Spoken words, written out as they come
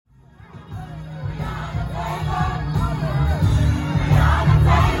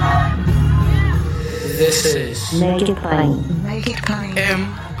This is Make It Plain. Make It Plain.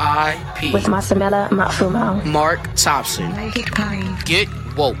 MIP With Masamela Matfumo. Mark Thompson. Make It Plain. Get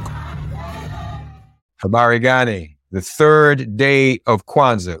woke. Habari Gani, the third day of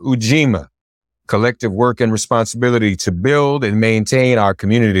Kwanzaa, Ujima, collective work and responsibility to build and maintain our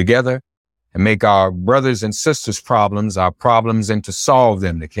community together and make our brothers and sisters' problems our problems and to solve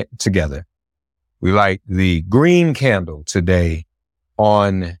them together. We light the green candle today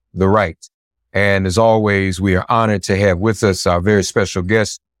on the right. And as always, we are honored to have with us our very special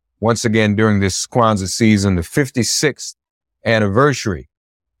guest once again during this Kwanzaa season, the 56th anniversary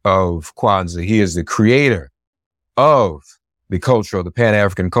of Kwanzaa. He is the creator of the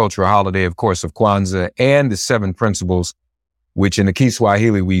Pan-African cultural holiday, of course, of Kwanzaa, and the 7 principles, which in the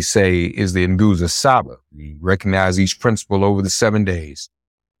Kiswahili we say is the Nguzo Saba. We recognize each principle over the 7 days.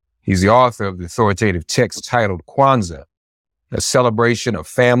 He's the author of the authoritative text titled Kwanzaa, a celebration of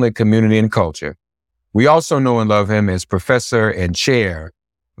family, community, and culture. We also know and love him as professor and chair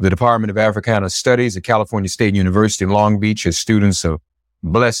of the Department of Africana Studies at California State University in Long Beach. His students are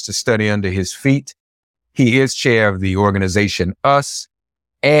blessed to study under his feet. He is chair of the organization US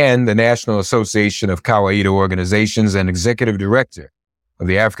and the National Association of Kawaida Organizations and executive director of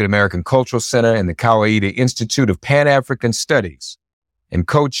the African American Cultural Center and the Kawaida Institute of Pan-African Studies and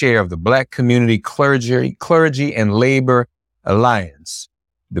co-chair of the Black Community Clergy and Labor Alliance,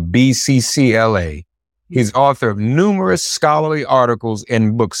 the BCCLA. He's author of numerous scholarly articles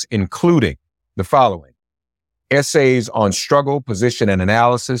and books, including the following: Essays on Struggle, Position and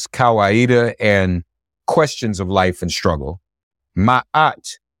Analysis, Kawaida, and Questions of Life and Struggle;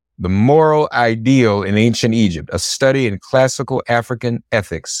 Ma'at, The Moral Ideal in Ancient Egypt, a Study in Classical African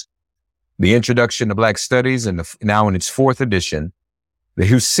Ethics; The Introduction to Black Studies, and now in its 4th edition; the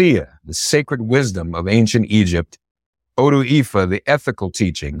Husia, The Sacred Wisdom of Ancient Egypt; Odu Ifa, The Ethical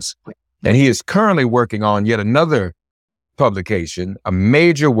Teachings. And he is currently working on yet another publication, a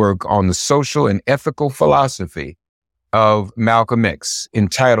major work on the social and ethical philosophy of Malcolm X,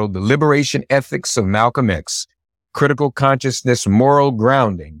 entitled The Liberation Ethics of Malcolm X, Critical Consciousness, Moral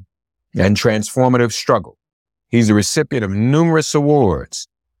Grounding, and Transformative Struggle. He's a recipient of numerous awards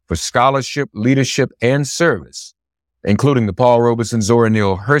for scholarship, leadership, and service, including the Paul Robeson Zora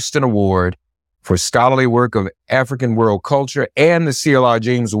Neale Hurston Award for scholarly work of African world culture and the C.L.R.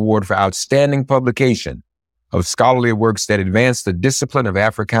 James Award for outstanding publication of scholarly works that advance the discipline of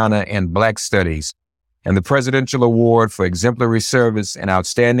Africana and Black studies, and the Presidential Award for exemplary service and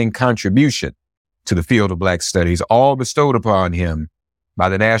outstanding contribution to the field of Black studies, all bestowed upon him by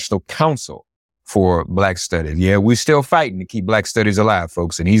the National Council for Black Studies. Yeah, we're still fighting to keep Black studies alive,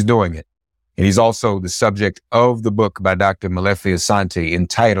 folks, and he's doing it. And he's also the subject of the book by Dr. Molefi Asante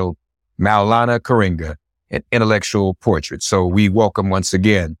entitled Maulana Karenga, An Intellectual Portrait. So we welcome once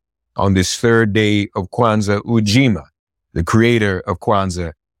again on this third day of Kwanzaa Ujima, the creator of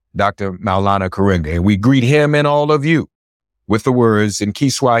Kwanzaa, Dr. Maulana Karenga. And we greet him and all of you with the words in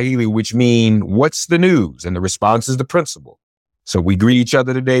Kiswahili, which mean, what's the news? And the response is the principle. So we greet each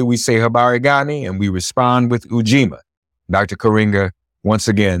other today. We say Habari Gani, and we respond with Ujima. Dr. Karenga, once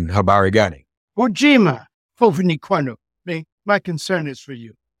again, Habari Gani. Ujima, Fofini Kwano. My concern is for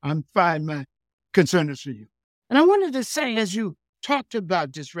you. I'm fine. My concern is for you. And I wanted to say, as you talked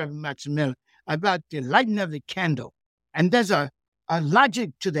about this, Reverend Maximilian, about the lighting of the candle, and there's a logic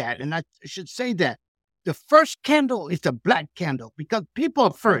to that, and I should say that the first candle is the Black candle, because people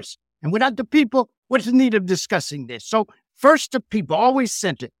are first. And without the people, what's the need of discussing this? So first, the people, always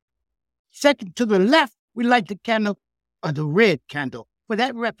centered. Second, to the left, we light the candle, or the red candle, for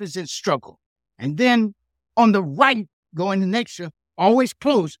that represents struggle. And then on the right, going the next year, always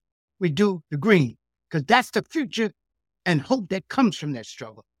close, we do the green, because that's the future and hope that comes from that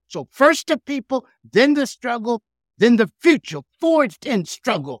struggle. So first the people, then the struggle, then the future, forged in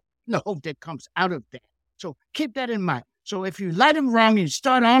struggle, and the hope that comes out of that. So keep that in mind. So if you light them wrong and you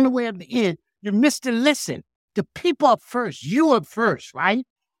start all the way at the end, you miss the lesson. The people are first, you are first, right?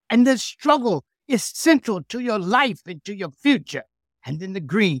 And the struggle is central to your life and to your future. And then the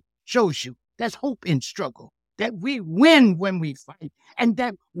green shows you there's hope in struggle, that we win when we fight, and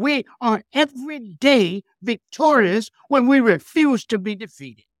that we are every day victorious when we refuse to be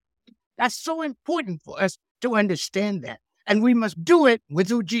defeated. That's so important for us to understand that. And we must do it with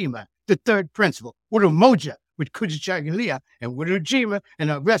Ujima, the third principle, with Umoja, with Kujichagulia, and with Ujima and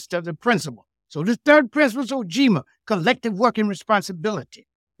the rest of the principle. So the third principle is Ujima, collective work and responsibility.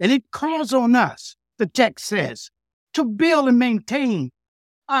 And it calls on us, the text says, to build and maintain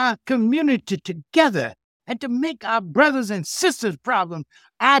our community together and to make our brothers and sisters' problems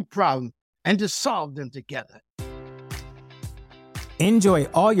our problem and to solve them together. Enjoy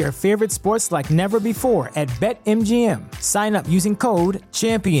all your favorite sports like never before at BetMGM. Sign up using code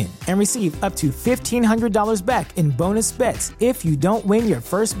CHAMPION and receive up to $1,500 back in bonus bets if you don't win your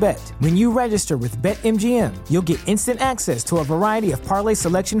first bet. When you register with BetMGM, you'll get instant access to a variety of parlay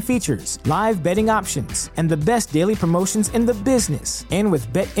selection features, live betting options, and the best daily promotions in the business. And with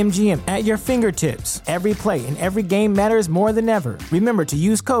BetMGM at your fingertips, every play and every game matters more than ever. Remember to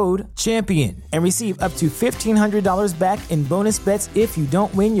use code CHAMPION and receive up to $1,500 back in bonus bets if you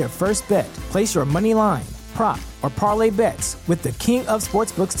don't win your first bet. Place your money line, prop, or parlay bets with the king of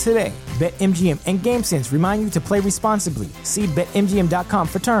sportsbooks today. BetMGM and GameSense remind you to play responsibly. See BetMGM.com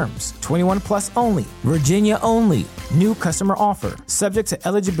for terms. 21 plus only. Virginia only. New customer offer. Subject to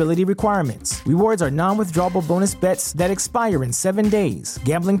eligibility requirements. Rewards are non-withdrawable bonus bets that expire in 7 days.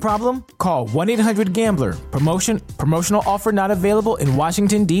 Gambling problem? Call 1-800-GAMBLER. Promotional offer not available in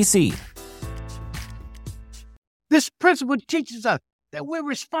Washington, D.C. This principle teaches us that we're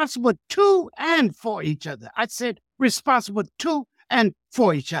responsible to and for each other. I said responsible to and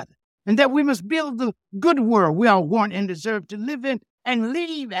for each other. And that we must build the good world we all want and deserve to live in and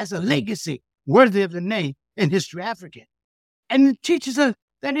leave as a legacy worthy of the name in History African. And it teaches us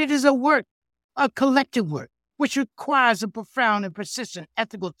that it is a work, a collective work, which requires a profound and persistent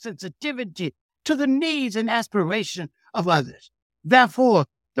ethical sensitivity to the needs and aspirations of others. Therefore,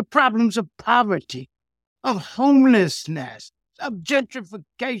 the problems of poverty, of homelessness, of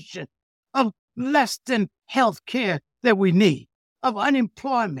gentrification, of less than health care that we need, of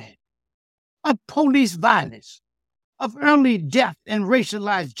unemployment, of police violence, of early death and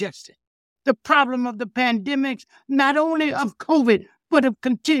racialized justice. The problem of the pandemics, not only of COVID, but of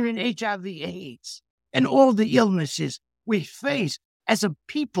continuing HIV/AIDS and all the illnesses we face as a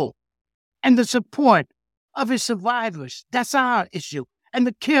people, and the support of its survivors. That's our issue. And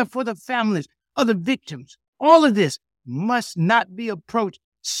the care for the families of the victims. All of this must not be approached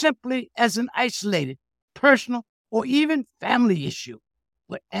simply as an isolated, personal, or even family issue,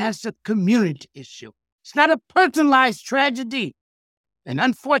 but as a community issue. It's not a personalized tragedy and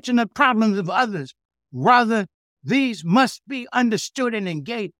unfortunate problems of others. Rather, these must be understood and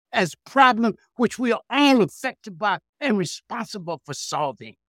engaged as problems which we are all affected by and responsible for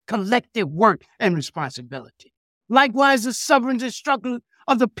solving. Collective work and responsibility. Likewise, the sovereignty struggle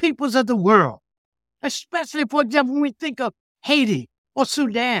of the peoples of the world. Especially, for example, when we think of Haiti or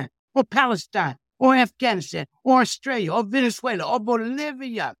Sudan or Palestine or Afghanistan or Australia or Venezuela or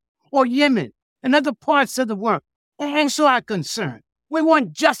Bolivia or Yemen and other parts of the world, also our concern. We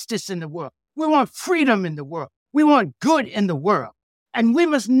want justice in the world. We want freedom in the world. We want good in the world. And we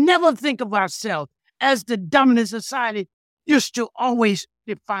must never think of ourselves as the dominant society used to always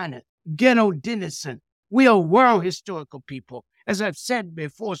define it. Ghetto denizen. We are world historical people. As I've said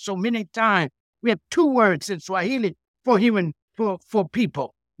before so many times, we have two words in Swahili for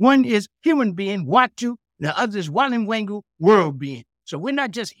people. One is human being, watu, the other is walimwengu, world being. So we're not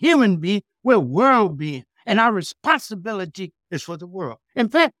just human being, we're world being. And our responsibility is for the world. In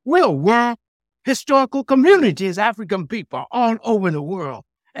fact, we're a world historical community as African people all over the world.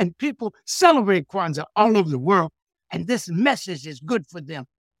 And people celebrate Kwanzaa all over the world. And this message is good for them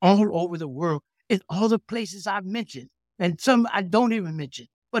all over the world in all the places I've mentioned. And some I don't even mention.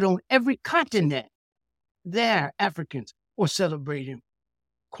 But on every continent, there Africans are celebrating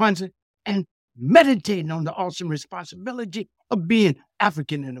Kwanzaa and meditating on the awesome responsibility of being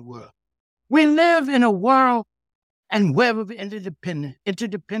African in the world. We live in a world and web of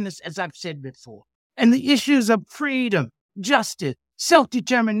interdependence, as I've said before. And the issues of freedom, justice,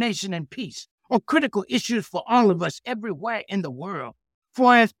 self-determination, and peace are critical issues for all of us everywhere in the world.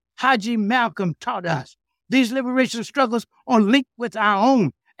 For as Haji Malcolm taught us, these liberation struggles are linked with our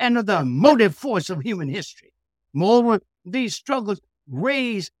own and are the motive force of human history. Moreover, these struggles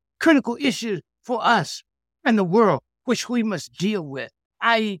raise critical issues for us and the world, which we must deal with,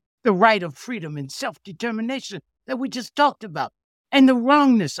 i.e., the right of freedom and self-determination that we just talked about, and the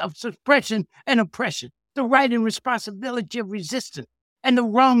wrongness of suppression and oppression, the right and responsibility of resistance, and the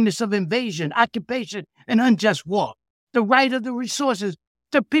wrongness of invasion, occupation, and unjust war, the right of the resources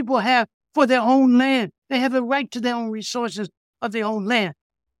that people have for their own land. They have a right to their own resources of their own land.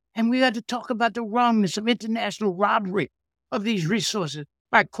 And we had to talk about the wrongness of international robbery of these resources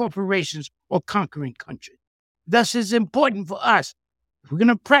by corporations or conquering countries. Thus, it's important for us, if we're going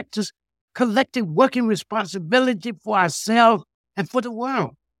to practice collective working responsibility for ourselves and for the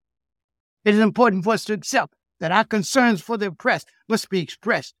world, it is important for us to accept that our concerns for the oppressed must be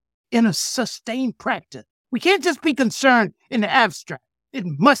expressed in a sustained practice. We can't just be concerned in the abstract. It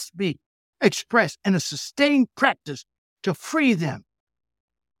must be expressed in a sustained practice to free them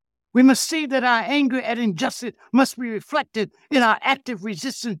We must see that our anger at injustice must be reflected in our active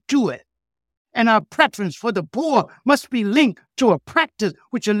resistance to it. And our preference for the poor must be linked to a practice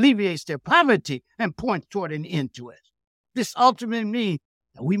which alleviates their poverty and points toward an end to it. This ultimately means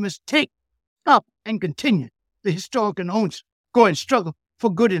that we must take up and continue the historic and ongoing struggle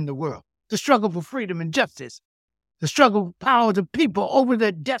for good in the world, the struggle for freedom and justice, the struggle for power of the people over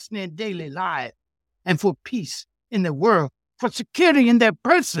their destiny and daily lives, and for peace in the world, for security in their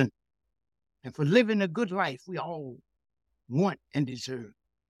person, and for living a good life we all want and deserve.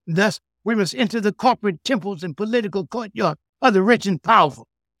 Thus, we must enter the corporate temples and political courtyard of the rich and powerful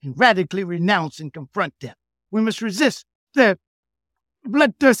and radically renounce and confront them. We must resist their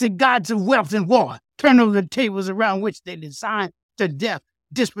bloodthirsty gods of wealth and war, turn over the tables around which they design the death,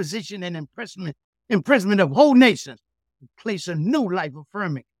 disposition, and imprisonment of whole nations, and place a new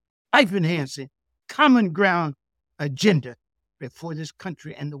life-affirming, life-enhancing, common ground agenda before this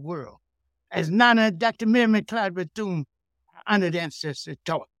country and the world. As Nana Dr. Miriam Clyde Bethune, our honored ancestor,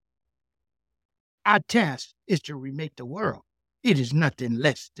 taught, our task is to remake the world. It is nothing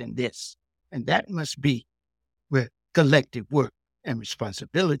less than this. And that must be with collective work and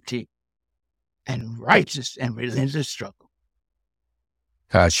responsibility and righteous and relentless struggle.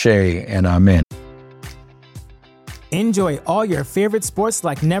 Ashe and amen. Enjoy all your favorite sports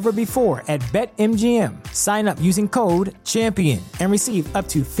like never before at BetMGM. Sign up using code CHAMPION and receive up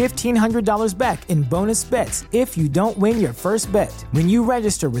to $1,500 back in bonus bets if you don't win your first bet. When you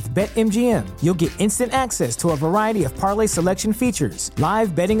register with BetMGM, you'll get instant access to a variety of parlay selection features,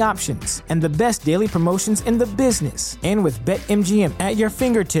 live betting options, and the best daily promotions in the business. And with BetMGM at your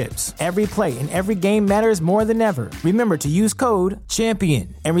fingertips, every play and every game matters more than ever. Remember to use code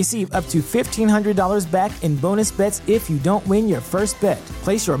CHAMPION and receive up to $1,500 back in bonus bets if you don't win your first bet.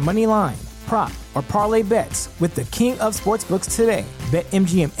 Place your money line, prop, or parlay bets with the king of sportsbooks today.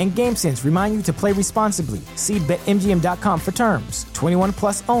 BetMGM and GameSense remind you to play responsibly. See BetMGM.com for terms. 21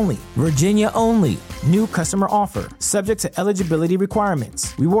 plus only. Virginia only. New customer offer. Subject to eligibility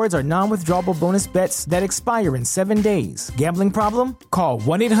requirements. Rewards are non-withdrawable bonus bets that expire in 7 days. Gambling problem? Call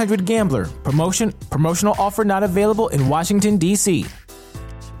 1-800-GAMBLER. Promotional offer not available in Washington, D.C.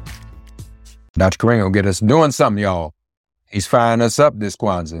 Dr. Karenga will get us doing something, y'all. He's firing us up this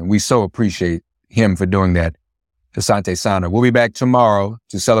Kwanzaa, and we so appreciate him for doing that. Asante Sana. We'll be back tomorrow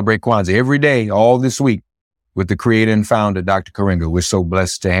to celebrate Kwanzaa every day, all this week, with the creator and founder, Dr. Karenga. We're so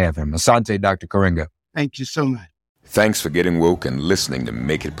blessed to have him. Asante, Dr. Karenga. Thank you so much. Thanks for getting woke and listening to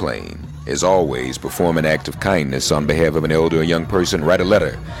Make It Plain. As always, perform an act of kindness on behalf of an elder or young person. Write a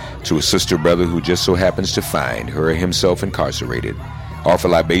letter to a sister brother who just so happens to find her or himself incarcerated. Offer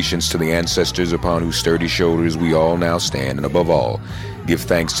libations to the ancestors upon whose sturdy shoulders we all now stand. And above all, give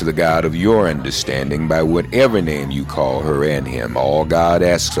thanks to the God of your understanding by whatever name you call her and him. All God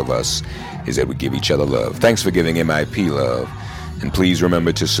asks of us is that we give each other love. Thanks for giving MIP love. And please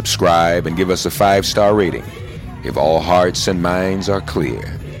remember to subscribe and give us a 5-star rating. If all hearts and minds are clear,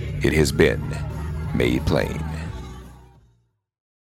 it has been made plain.